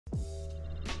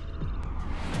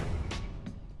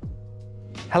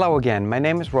Hello again, my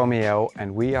name is Romeo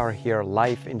and we are here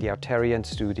live in the Auterion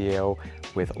studio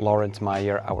with Lorenz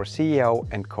Meier, our CEO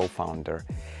and co-founder.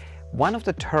 One of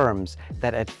the terms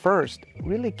that at first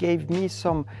really gave me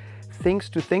some things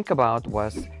to think about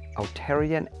was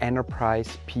Auterion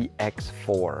Enterprise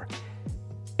PX4.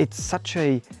 It's such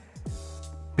a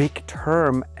big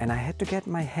term and I had to get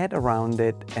my head around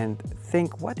it and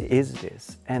think, what is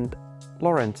this? And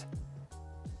Lorenz,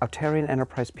 Auterion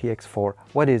Enterprise PX4,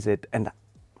 what is it and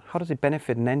how does it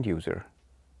benefit an end user?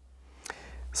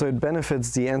 So it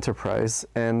benefits the enterprise,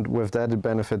 and with that it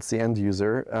benefits the end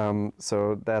user.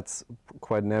 So that's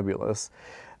quite nebulous.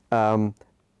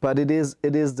 But it is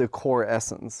the core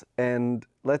essence. And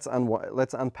let's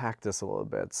unpack this a little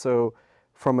bit. So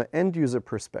from an end user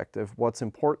perspective, what's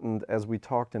important, as we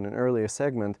talked in an earlier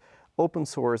segment, open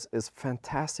source is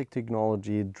fantastic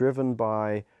technology driven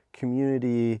by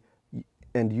community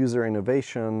and user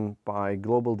innovation, by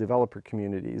global developer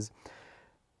communities.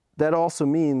 That also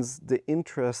means the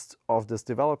interest of this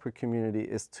developer community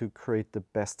is to create the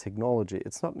best technology.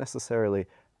 It's not necessarily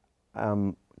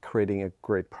creating a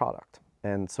great product.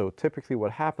 And so typically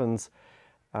what happens,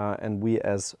 and we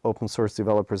as open source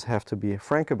developers have to be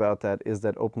frank about that, is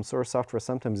that open source software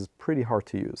sometimes is pretty hard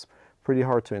to use, pretty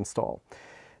hard to install.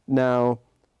 Now,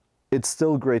 it's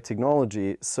still great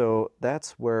technology, so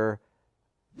that's where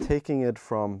taking it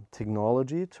from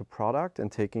technology to product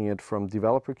and taking it from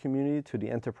developer community to the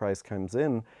enterprise comes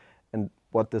in. And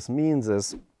what this means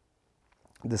is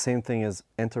the same thing as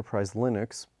enterprise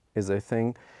Linux is a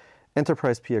thing.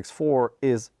 Enterprise PX4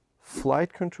 is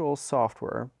flight control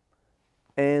software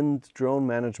and drone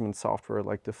management software,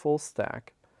 like the full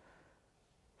stack,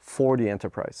 for the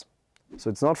enterprise. So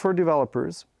it's not for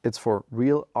developers, it's for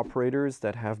real operators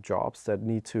that have jobs that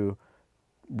need to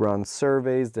run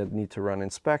surveys, that need to run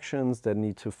inspections, that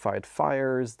need to fight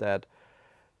fires, that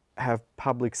have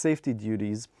public safety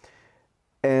duties.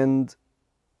 And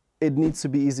it needs to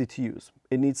be easy to use.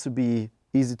 It needs to be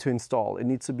easy to install. It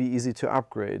needs to be easy to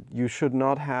upgrade. You should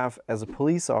not have, as a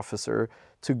police officer,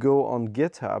 to go on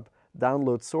GitHub,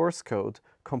 download source code,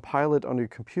 compile it on your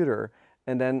computer,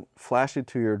 and then flash it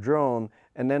to your drone,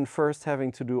 and then first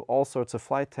having to do all sorts of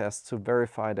flight tests to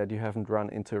verify that you haven't run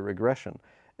into a regression.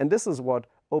 And this is what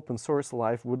open source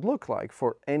life would look like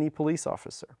for any police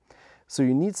officer. So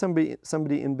you need somebody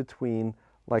in between,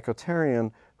 like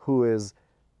Auterion, who is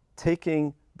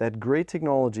taking that great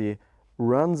technology,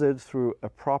 runs it through a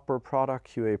proper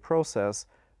product QA process,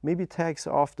 maybe takes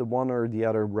off the one or the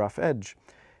other rough edge,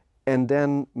 and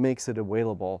then makes it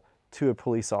available to a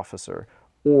police officer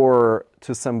or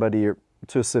to somebody,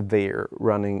 to a surveyor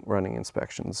running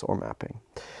inspections or mapping.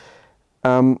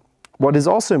 What is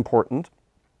also important,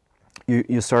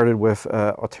 you started with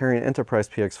Auterion Enterprise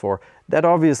PX4. That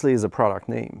obviously is a product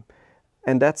name.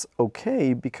 And that's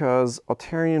okay because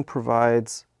Auterion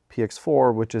provides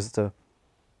PX4, which is the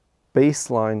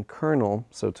baseline kernel,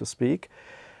 so to speak,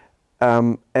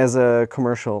 as a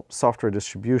commercial software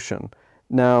distribution.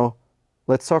 Now,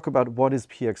 let's talk about what is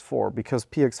PX4, because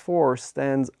PX4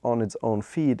 stands on its own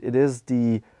feet. It is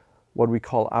what we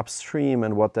call upstream,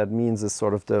 and what that means is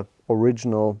sort of the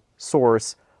original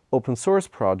source open source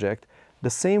project, the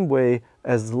same way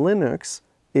as Linux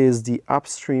is the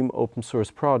upstream open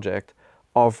source project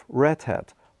of Red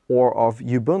Hat or of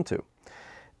Ubuntu.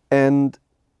 And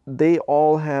they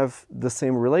all have the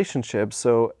same relationship.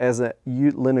 So as a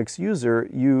Linux user,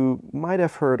 you might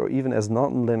have heard, or even as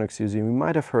non-Linux user, you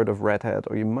might have heard of Red Hat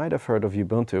or you might have heard of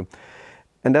Ubuntu.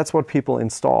 And that's what people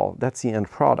install. That's the end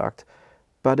product.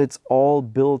 But it's all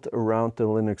built around the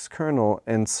Linux kernel.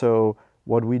 And so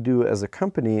what we do as a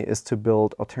company is to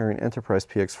build Auterion Enterprise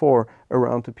PX4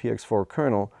 around the PX4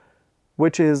 kernel,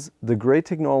 which is the great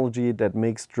technology that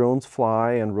makes drones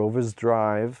fly and rovers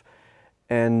drive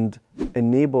and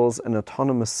enables an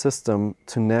autonomous system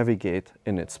to navigate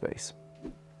in its space.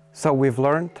 So we've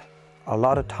learned a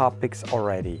lot of topics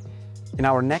already. In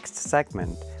our next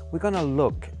segment, we're going to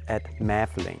look at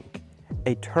Mavlink,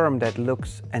 a term that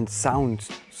looks and sounds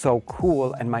so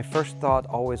cool, and my first thought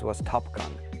always was Top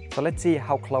Gun. So let's see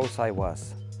how close I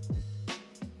was.